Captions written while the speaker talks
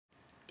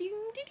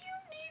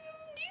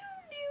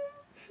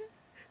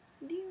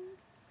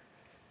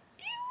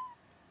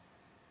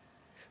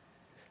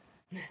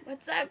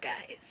What's up,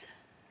 guys?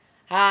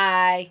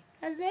 Hi.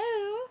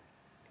 Hello.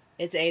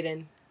 It's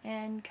Aiden.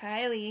 And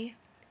Kylie.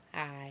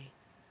 Hi.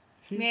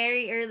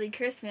 Merry early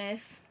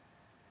Christmas.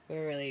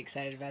 We're really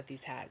excited about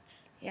these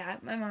hats. Yeah,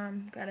 my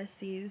mom got us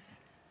these.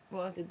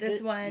 Well,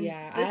 this one.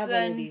 Yeah, this I have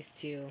one of these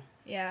too.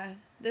 Yeah,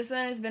 this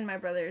one has been my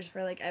brother's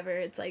for like ever.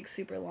 It's like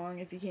super long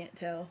if you can't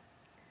tell.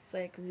 It's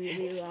like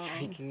really long.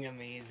 It's freaking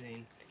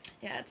amazing.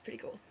 Yeah, it's pretty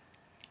cool.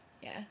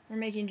 Yeah, we're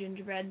making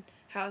gingerbread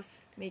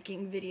house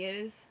making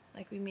videos.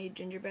 Like we made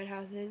gingerbread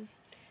houses.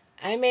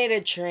 I made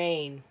a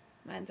train.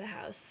 Mine's a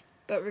house.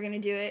 But we're going to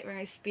do it. We're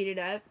going to speed it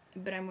up.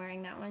 But I'm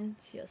wearing that one,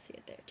 so you'll see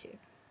it there too.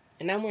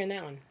 And I'm wearing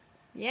that one.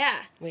 Yeah.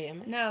 Wait,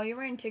 am I? No, you're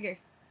wearing Tigger.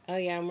 Oh,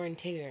 yeah, I'm wearing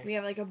Tigger. We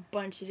have like a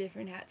bunch of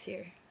different hats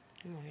here.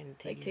 I'm wearing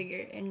Tigger. Like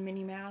Tigger and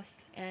Minnie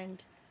Mouse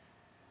and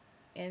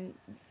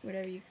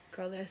whatever you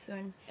call this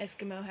one,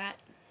 Eskimo hat.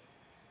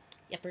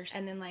 Yepers.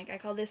 And then like I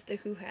call this the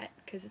Who hat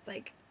because it's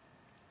like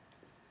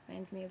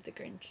reminds me of the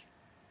Grinch.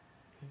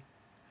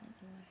 I don't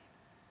know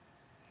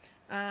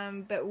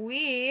why. But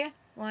we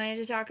wanted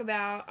to talk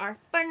about our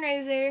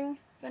fundraising.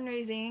 I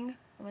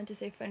meant to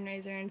say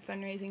fundraiser and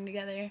fundraising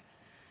together.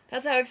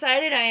 That's how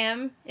excited I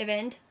am.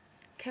 Event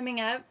coming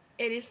up.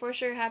 It is for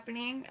sure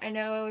happening. I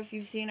know if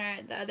you've seen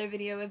the other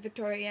video with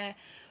Victoria,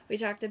 we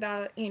talked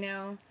about,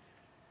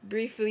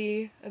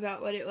 briefly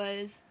about what it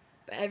was.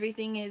 But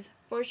everything is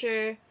for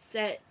sure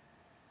set.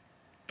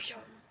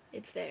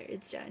 It's there.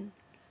 It's done.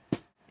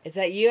 It's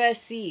at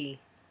USC.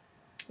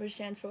 Which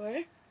stands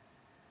for?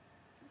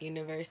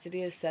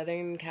 University of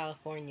Southern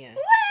California.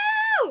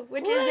 Wow!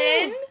 Which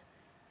is in?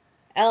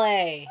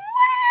 LA.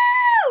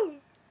 Wow!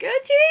 Go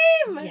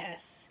team!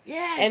 Yes.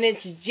 Yes. And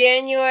it's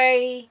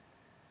January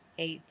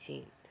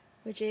 18th.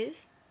 Which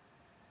is?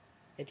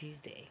 A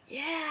Tuesday.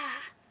 Yeah.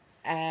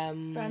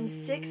 From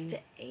 6 to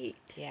 8.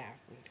 Yeah,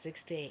 from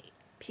 6 to 8.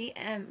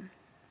 p.m.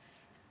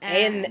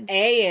 And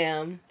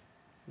a.m.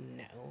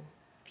 No,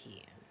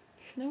 p.m.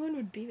 No one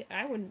would be there.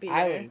 I wouldn't be there.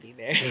 I wouldn't be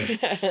there.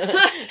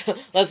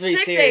 Let's be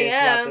 6 serious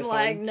about this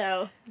like, one.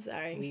 no.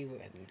 Sorry. We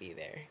wouldn't be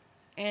there.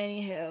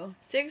 Anywho,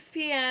 6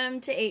 p.m.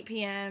 to 8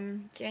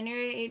 p.m.,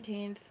 January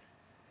 18th.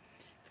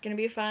 It's going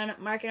to be fun.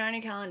 Mark it on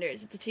your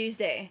calendars. It's a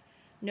Tuesday.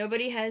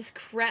 Nobody has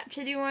crap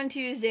to do on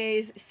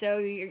Tuesdays, so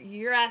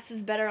your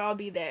asses better all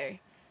be there.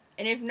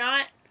 And if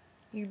not,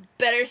 you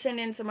better send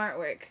in some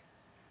artwork.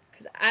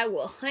 Because I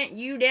will hunt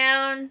you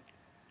down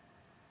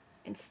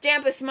and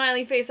stamp a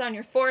smiley face on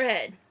your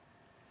forehead.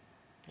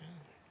 Oh.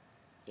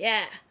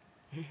 Yeah.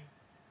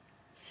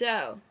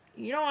 So,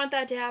 you don't want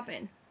that to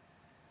happen.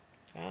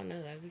 I don't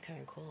know, that'd be kind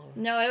of cool.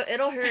 No,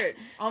 it'll hurt.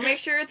 I'll make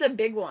sure it's a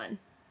big one.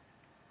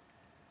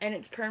 And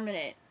it's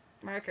permanent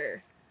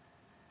marker.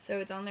 So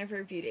it's on there for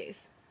a few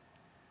days.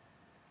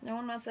 No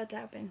one wants that to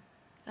happen.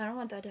 I don't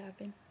want that to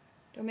happen.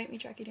 Don't make me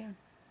track you down.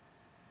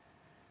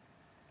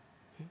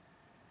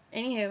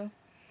 Anywho,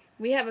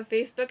 we have a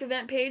Facebook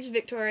event page,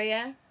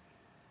 Victoria,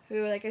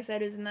 who, like I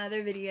said, is in the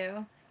other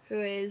video, who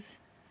is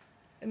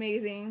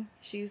amazing.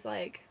 She is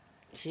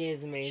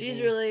amazing.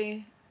 She's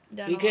really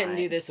done a lot. We couldn't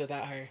do this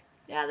without her.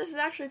 Yeah, this is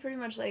actually pretty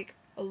much like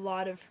a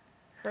lot of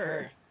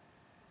her.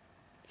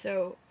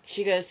 So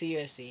she goes to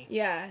USC.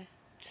 Yeah.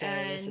 So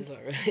this is what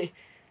really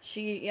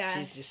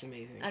she's just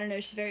amazing. I don't know,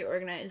 she's very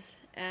organized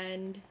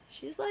and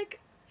she's like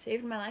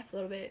saved my life a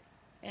little bit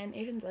and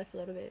Aiden's life a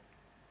little bit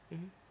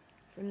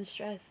from the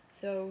stress.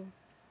 So,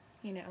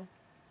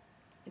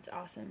 it's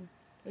awesome.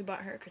 We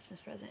bought her a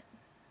Christmas present.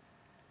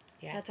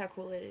 Yeah. That's how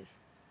cool it is.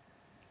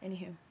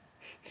 Anywho,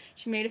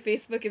 she made a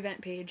Facebook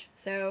event page.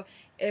 So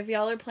if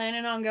y'all are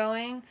planning on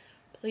going,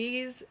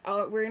 please,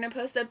 we're going to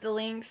post up the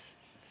links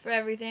for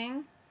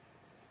everything.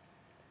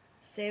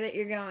 Say that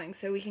you're going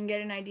so we can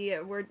get an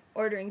idea. We're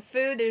ordering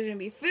food. There's going to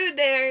be food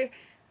there.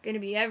 Going to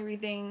be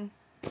everything.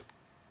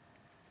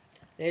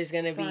 There's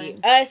going to be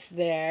us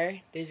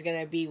there. There's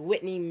going to be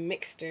Whitney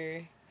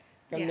Mixter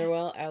from the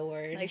Royal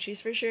Elward. Like,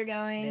 she's for sure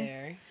going.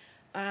 There.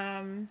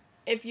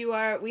 If you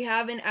are, we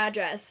have an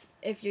address.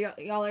 If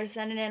y'all are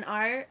sending in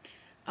art,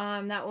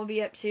 that will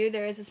be up too.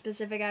 There is a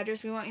specific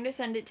address we want you to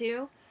send it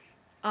to.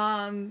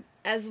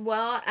 As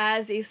well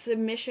as a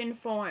submission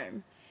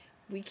form.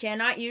 We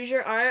cannot use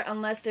your art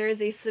unless there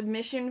is a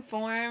submission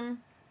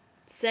form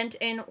sent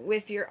in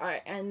with your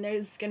art. And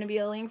there's going to be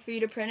a link for you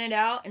to print it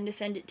out and to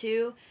send it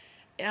to.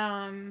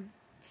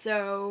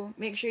 So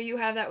make sure you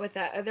have that with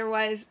that.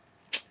 Otherwise,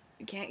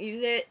 you can't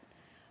use it.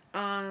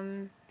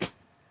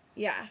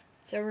 Yeah.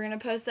 So we're going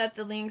to post up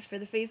the links for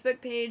the Facebook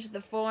page,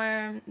 the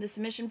form, the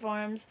submission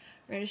forms.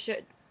 We're going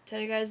to tell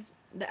you guys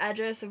the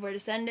address of where to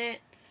send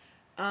it.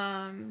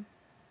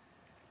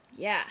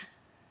 Yeah.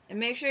 And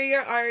make sure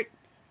your art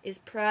is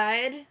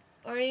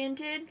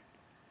pride-oriented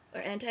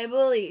or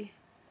anti-bully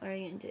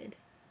oriented.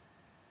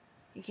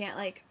 You can't,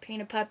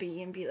 paint a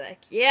puppy and be like,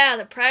 yeah,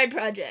 the Pride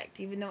Project,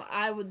 even though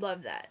I would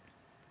love that.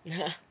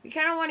 We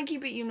kind of want to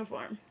keep it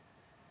uniform.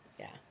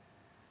 Yeah.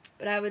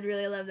 But I would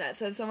really love that.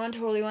 So if someone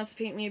totally wants to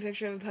paint me a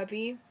picture of a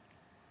puppy,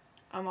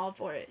 I'm all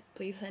for it.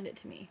 Please send it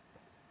to me.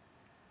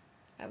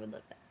 I would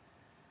love that.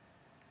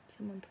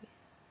 Someone please.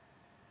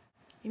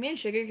 You made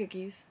sugar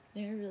cookies.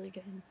 They're really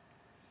good.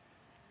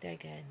 They're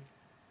good.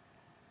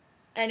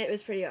 And it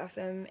was pretty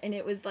awesome. And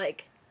it was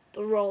like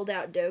the rolled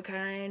out dough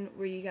kind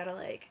where you gotta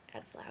like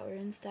add flour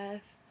and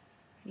stuff.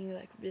 And you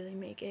like really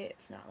make it.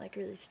 It's not like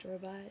really store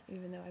bought,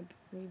 even though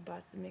we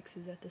bought the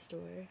mixes at the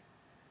store.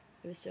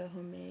 It was still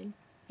homemade.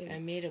 I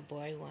made a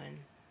boy one.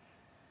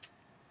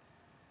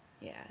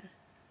 Yeah.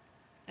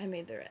 I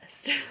made the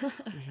rest.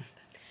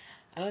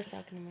 I was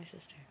talking to my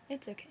sister.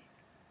 It's okay.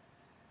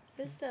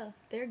 But still,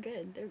 they're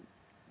good. They're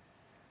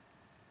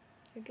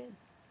good.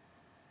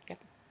 Yep.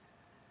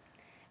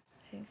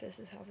 I think this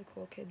is how the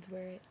cool kids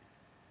wear it.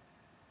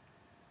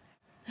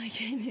 I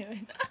can't do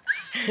it.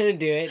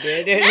 do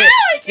it. No,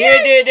 I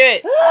can't. Do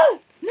it. No.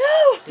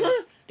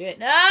 Do it.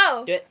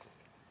 No. Do it.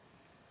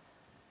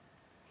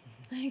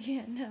 I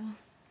can't, no.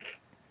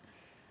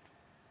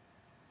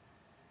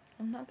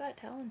 I'm not that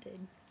talented.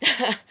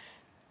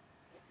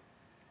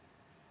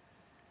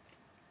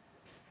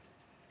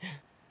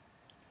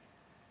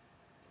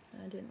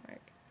 That didn't work.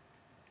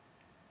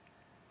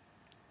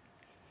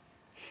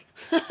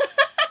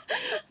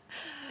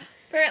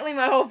 Apparently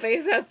my whole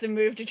face has to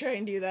move to try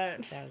and do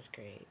that. That was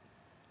great.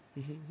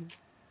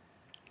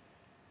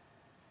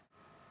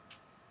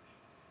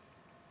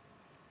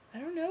 I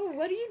don't know.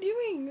 What are you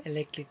doing? I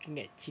like looking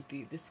at you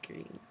through the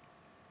screen.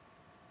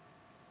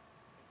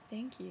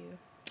 Thank you.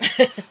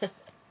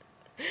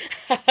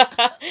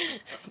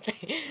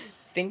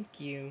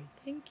 Thank you.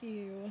 Thank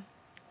you.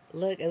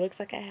 Look, it looks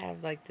like I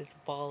have like this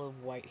ball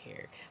of white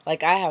hair.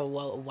 Like I have a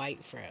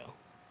white fro.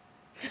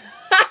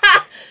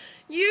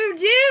 You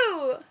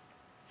do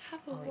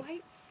have a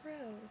white fro.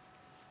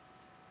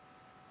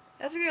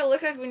 That's what you're gonna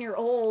look like when you're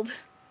old.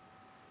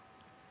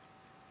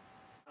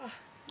 Oh,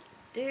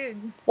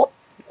 dude. Whoop,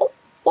 whoop,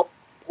 whoop,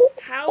 whoop,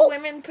 How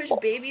women push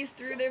babies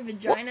through their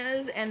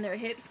vaginas and their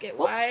hips get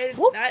wide,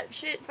 that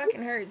shit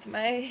fucking hurts.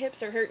 My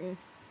hips are hurting.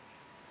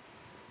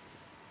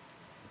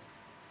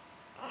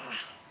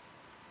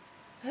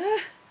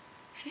 And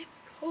it's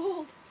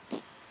cold.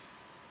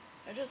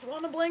 I just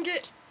want a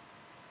blanket.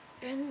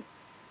 And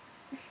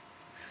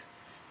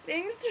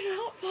things do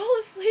not fall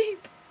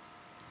asleep.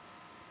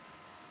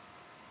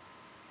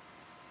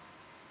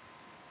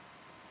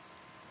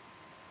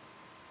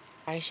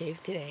 I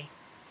shaved today.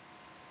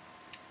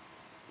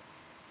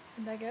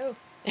 How'd that go?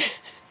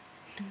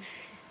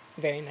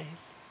 Very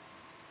nice.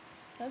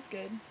 That's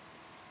good.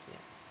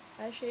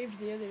 Yeah. I shaved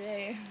the other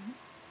day.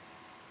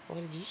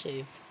 What did you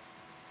shave?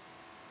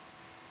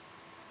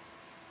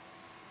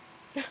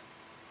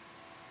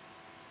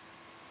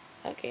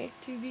 Okay.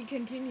 To be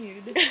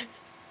continued.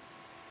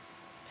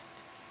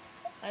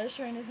 I was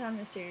trying to sound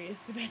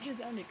mysterious, but that just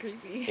sounded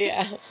creepy.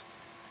 Yeah.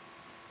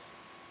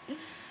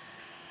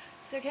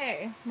 It's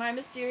okay. My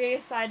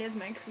mysterious side is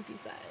my creepy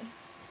side.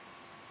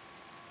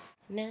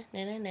 Na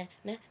na na na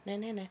na na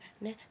na na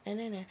na na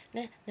na na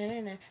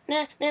na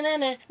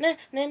na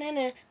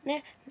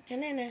na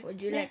na na.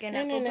 Would you like an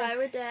apple pie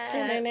with that?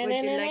 Would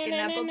you like an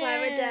apple pie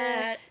with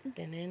that?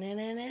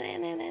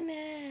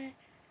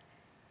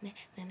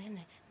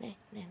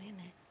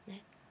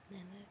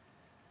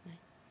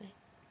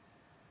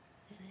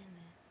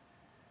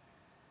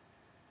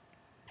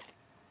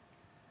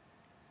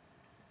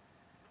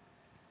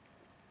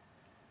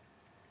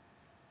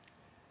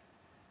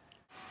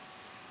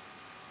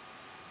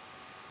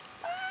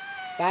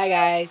 Bye,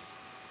 guys.